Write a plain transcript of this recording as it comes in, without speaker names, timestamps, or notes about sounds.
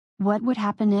What would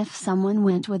happen if someone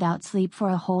went without sleep for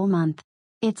a whole month?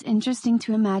 It's interesting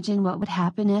to imagine what would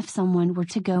happen if someone were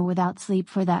to go without sleep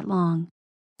for that long.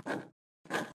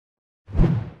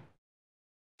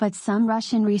 But some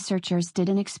Russian researchers did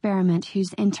an experiment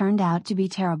whose end turned out to be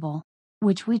terrible,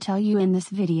 which we tell you in this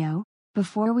video.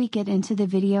 Before we get into the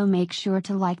video, make sure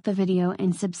to like the video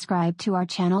and subscribe to our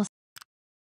channel.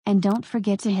 And don't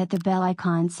forget to hit the bell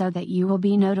icon so that you will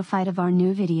be notified of our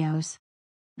new videos.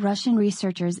 Russian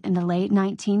researchers in the late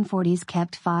 1940s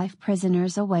kept 5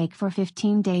 prisoners awake for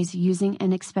 15 days using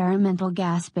an experimental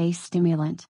gas-based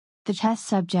stimulant. The test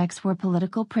subjects were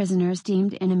political prisoners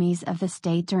deemed enemies of the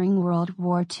state during World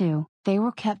War II. They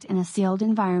were kept in a sealed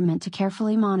environment to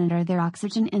carefully monitor their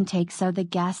oxygen intake so the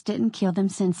gas didn't kill them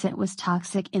since it was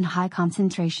toxic in high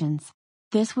concentrations.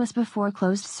 This was before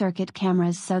closed-circuit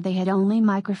cameras, so they had only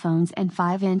microphones and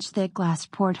 5-inch thick glass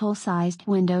porthole-sized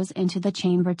windows into the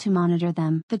chamber to monitor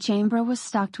them. The chamber was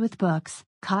stocked with books,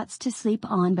 cots to sleep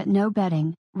on but no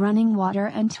bedding, running water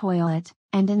and toilet,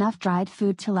 and enough dried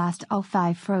food to last all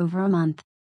 5 for over a month.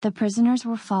 The prisoners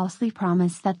were falsely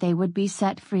promised that they would be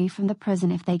set free from the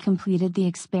prison if they completed the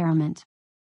experiment.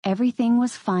 Everything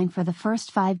was fine for the first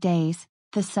 5 days.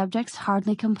 The subjects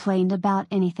hardly complained about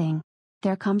anything.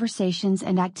 Their conversations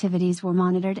and activities were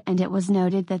monitored, and it was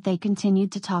noted that they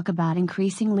continued to talk about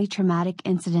increasingly traumatic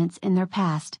incidents in their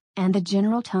past, and the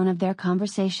general tone of their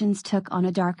conversations took on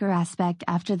a darker aspect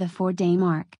after the 4-day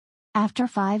mark. After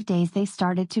 5 days they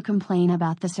started to complain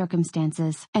about the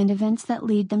circumstances and events that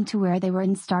lead them to where they were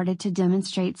and started to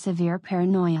demonstrate severe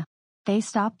paranoia. They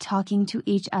stopped talking to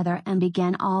each other and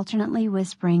began alternately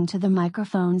whispering to the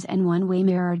microphones and one-way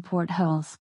mirrored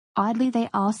portholes. Oddly, they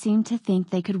all seemed to think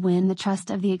they could win the trust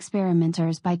of the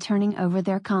experimenters by turning over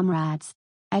their comrades.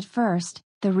 At first,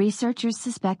 the researchers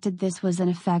suspected this was an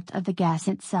effect of the gas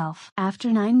itself. After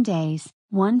 9 days,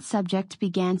 one subject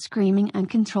began screaming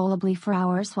uncontrollably for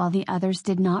hours while the others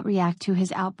did not react to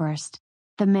his outburst.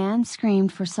 The man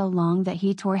screamed for so long that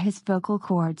he tore his vocal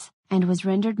cords, and was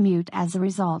rendered mute as a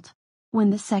result. When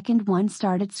the second one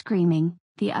started screaming,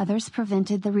 the others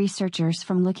prevented the researchers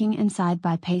from looking inside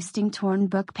by pasting torn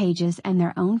book pages and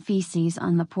their own feces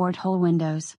on the porthole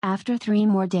windows. After 3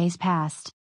 more days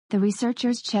passed, the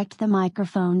researchers checked the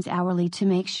microphones hourly to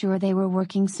make sure they were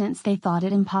working, since they thought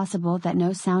it impossible that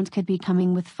no sound could be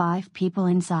coming with 5 people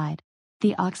inside.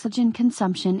 The oxygen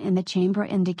consumption in the chamber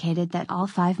indicated that all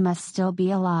 5 must still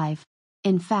be alive.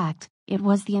 In fact, it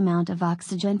was the amount of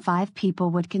oxygen 5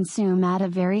 people would consume at a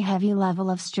very heavy level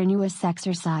of strenuous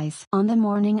exercise. On the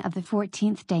morning of the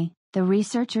 14th day, the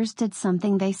researchers did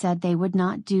something they said they would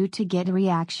not do to get a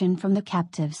reaction from the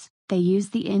captives. They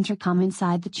used the intercom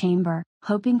inside the chamber,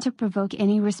 hoping to provoke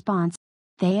any response.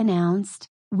 They announced,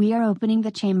 "We are opening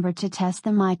the chamber to test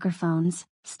the microphones.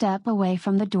 Step away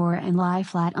from the door and lie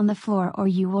flat on the floor or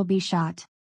you will be shot.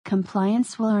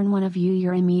 Compliance will earn one of you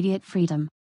your immediate freedom."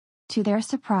 To their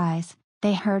surprise,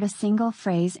 they heard a single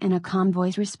phrase in a calm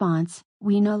voice response,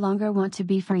 "We no longer want to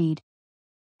be freed."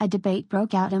 A debate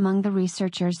broke out among the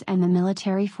researchers and the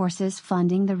military forces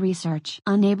funding the research.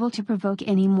 Unable to provoke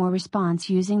any more response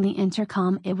using the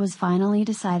intercom, it was finally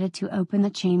decided to open the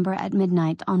chamber at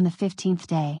midnight on the 15th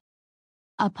day.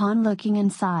 Upon looking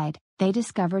inside, they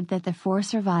discovered that the 4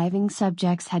 surviving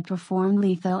subjects had performed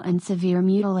lethal and severe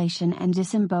mutilation and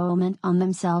disembowelment on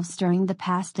themselves during the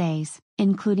past days,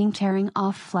 including tearing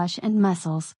off flesh and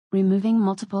muscles, removing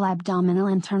multiple abdominal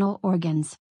internal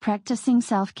organs, practicing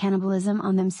self-cannibalism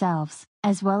on themselves,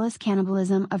 as well as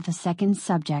cannibalism of the second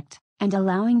subject, and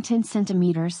allowing 10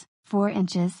 centimeters, 4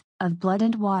 inches, of blood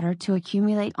and water to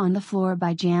accumulate on the floor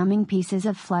by jamming pieces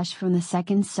of flesh from the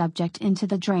second subject into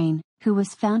the drain, who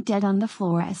was found dead on the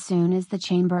floor as soon as the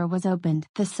chamber was opened.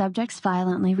 The subjects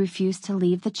violently refused to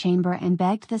leave the chamber and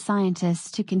begged the scientists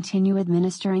to continue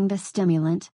administering the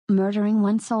stimulant, murdering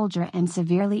one soldier and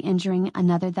severely injuring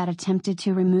another that attempted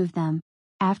to remove them.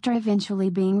 After eventually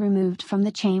being removed from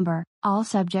the chamber, all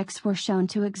subjects were shown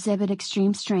to exhibit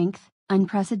extreme strength,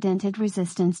 unprecedented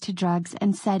resistance to drugs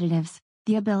and sedatives,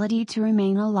 the ability to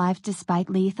remain alive despite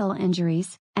lethal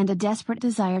injuries, and a desperate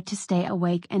desire to stay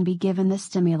awake and be given the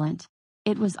stimulant.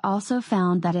 It was also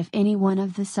found that if any one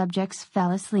of the subjects fell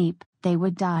asleep, they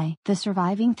would die. The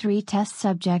surviving 3 test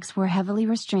subjects were heavily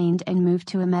restrained and moved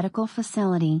to a medical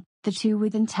facility, the 2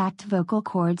 with intact vocal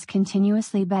cords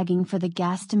continuously begging for the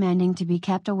gas, demanding to be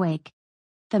kept awake.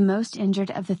 The most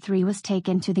injured of the 3 was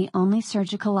taken to the only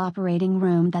surgical operating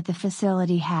room that the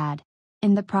facility had.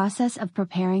 In the process of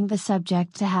preparing the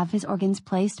subject to have his organs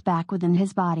placed back within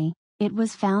his body, it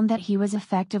was found that he was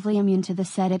effectively immune to the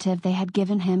sedative they had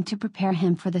given him to prepare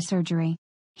him for the surgery.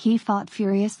 He fought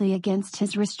furiously against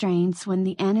his restraints when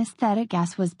the anesthetic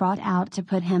gas was brought out to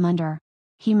put him under.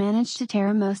 He managed to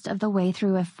tear most of the way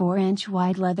through a 4-inch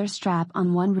wide leather strap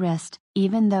on one wrist,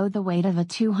 even though the weight of a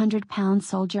 200-pound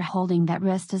soldier holding that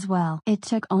wrist as well. It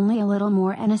took only a little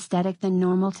more anesthetic than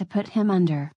normal to put him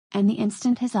under, and the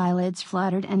instant his eyelids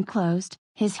fluttered and closed,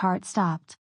 his heart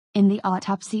stopped. In the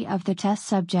autopsy of the test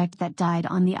subject that died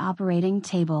on the operating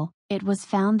table, it was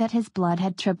found that his blood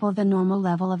had tripled the normal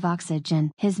level of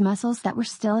oxygen. His muscles that were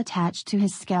still attached to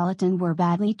his skeleton were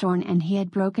badly torn and he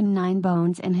had broken 9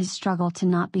 bones in his struggle to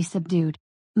not be subdued.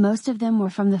 Most of them were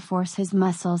from the force his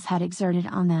muscles had exerted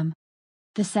on them.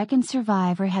 The second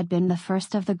survivor had been the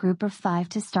first of the group of 5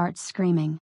 to start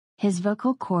screaming. His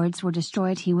vocal cords were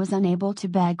destroyed. He was unable to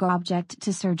beg or object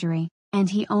to surgery, and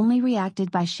he only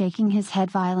reacted by shaking his head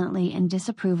violently in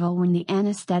disapproval when the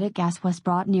anesthetic gas was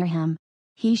brought near him.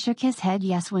 He shook his head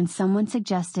yes when someone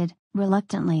suggested,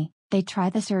 reluctantly, they try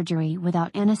the surgery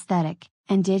without anesthetic,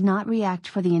 and did not react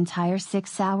for the entire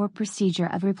 6-hour procedure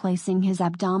of replacing his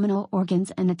abdominal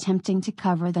organs and attempting to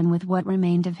cover them with what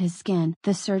remained of his skin.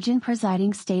 The surgeon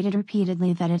presiding stated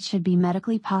repeatedly that it should be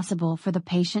medically possible for the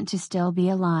patient to still be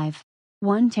alive.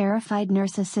 One terrified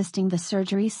nurse assisting the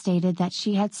surgery stated that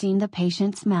she had seen the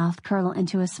patient's mouth curl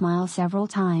into a smile several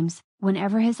times,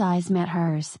 whenever his eyes met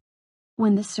hers.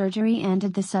 When the surgery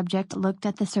ended, the subject looked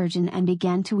at the surgeon and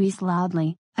began to wheeze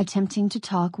loudly, attempting to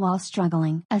talk while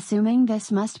struggling. Assuming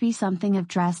this must be something of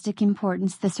drastic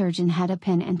importance, the surgeon had a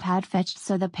pen and pad fetched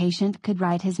so the patient could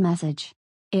write his message.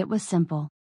 It was simple.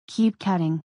 Keep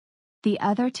cutting. The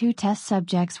other 2 test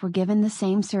subjects were given the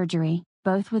same surgery,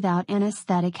 both without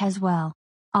anesthetic as well.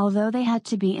 Although they had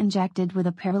to be injected with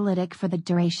a paralytic for the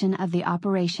duration of the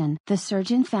operation, the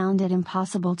surgeon found it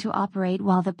impossible to operate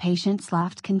while the patients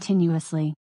laughed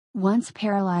continuously. Once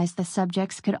paralyzed, the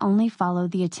subjects could only follow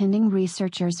the attending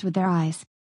researchers with their eyes.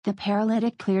 The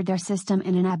paralytic cleared their system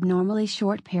in an abnormally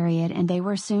short period and they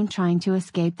were soon trying to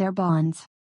escape their bonds.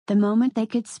 The moment they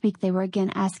could speak, they were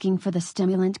again asking for the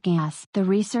stimulant gas. The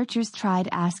researchers tried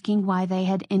asking why they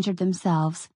had injured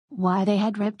themselves, why they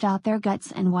had ripped out their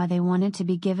guts, and why they wanted to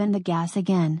be given the gas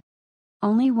again.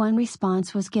 Only one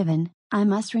response was given: I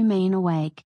must remain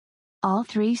awake. All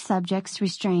 3 subjects'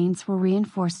 restraints were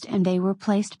reinforced and they were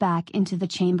placed back into the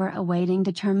chamber awaiting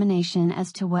determination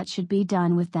as to what should be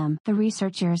done with them. The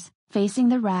researchers, facing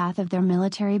the wrath of their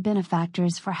military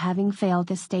benefactors for having failed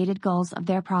the stated goals of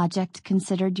their project,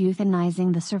 considered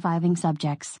euthanizing the surviving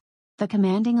subjects. The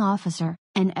commanding officer,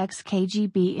 an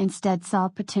ex-KGB, instead saw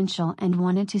potential and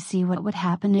wanted to see what would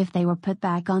happen if they were put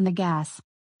back on the gas.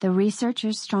 The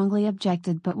researchers strongly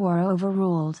objected but were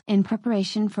overruled. In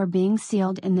preparation for being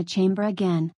sealed in the chamber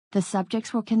again, the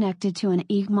subjects were connected to an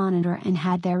EEG monitor and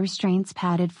had their restraints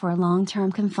padded for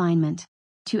long-term confinement.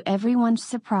 To everyone's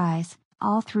surprise,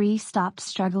 all 3 stopped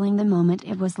struggling the moment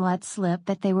it was let slip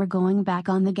that they were going back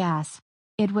on the gas.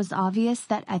 It was obvious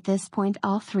that at this point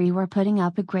all 3 were putting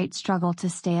up a great struggle to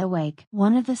stay awake.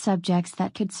 One of the subjects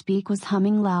that could speak was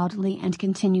humming loudly and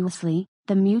continuously.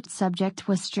 The mute subject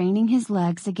was straining his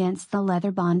legs against the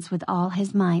leather bonds with all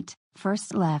his might,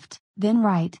 first left, then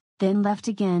right, then left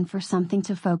again for something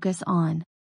to focus on.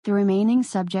 The remaining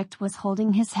subject was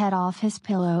holding his head off his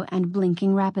pillow and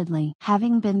blinking rapidly.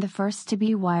 Having been the first to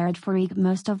be wired for EEG,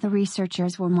 most of the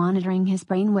researchers were monitoring his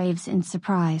brain waves in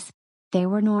surprise. They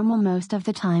were normal most of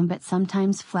the time but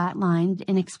sometimes flatlined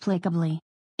inexplicably.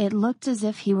 It looked as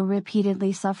if he were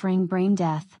repeatedly suffering brain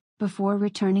death, before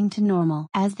returning to normal.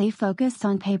 As they focused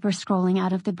on paper scrolling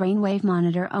out of the brainwave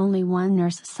monitor, only one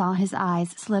nurse saw his eyes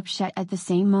slip shut at the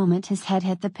same moment his head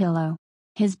hit the pillow.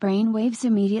 His brain waves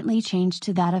immediately changed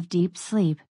to that of deep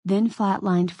sleep, then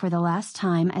flatlined for the last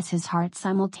time as his heart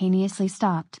simultaneously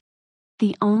stopped.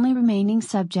 The only remaining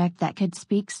subject that could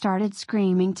speak started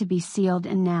screaming to be sealed,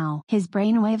 and now his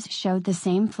brainwaves showed the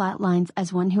same flat lines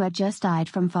as one who had just died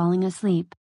from falling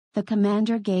asleep. The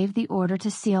commander gave the order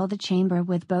to seal the chamber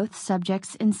with both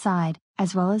subjects inside,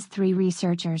 as well as 3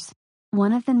 researchers.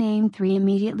 One of the named 3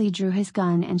 immediately drew his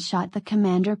gun and shot the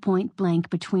commander point blank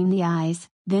between the eyes,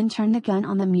 then turned the gun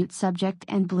on the mute subject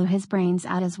and blew his brains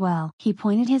out as well. He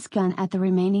pointed his gun at the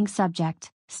remaining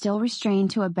subject, still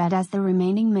restrained to a bed, as the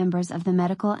remaining members of the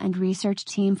medical and research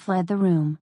team fled the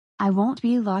room. I won't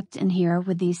be locked in here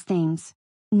with these things.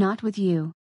 Not with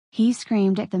you. He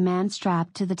screamed at the man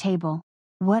strapped to the table.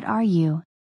 What are you?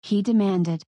 He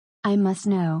demanded. I must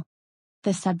know.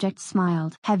 The subject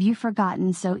smiled. Have you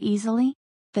forgotten so easily?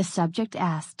 The subject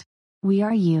asked. We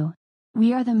are you.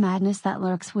 We are the madness that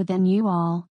lurks within you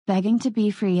all, begging to be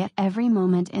free at every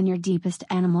moment in your deepest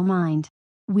animal mind.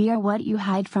 We are what you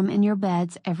hide from in your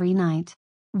beds every night.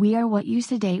 We are what you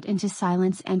sedate into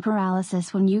silence and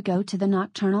paralysis when you go to the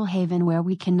nocturnal haven where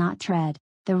we cannot tread.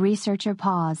 The researcher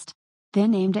paused.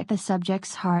 Then aimed at the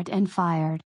subject's heart and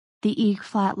fired. The eek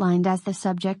flatlined as the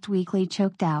subject weakly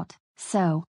choked out,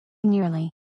 "So.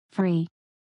 Nearly. Free."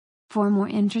 For more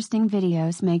interesting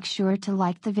videos, make sure to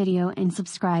like the video and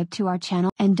subscribe to our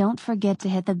channel, and don't forget to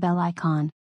hit the bell icon.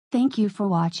 Thank you for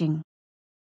watching.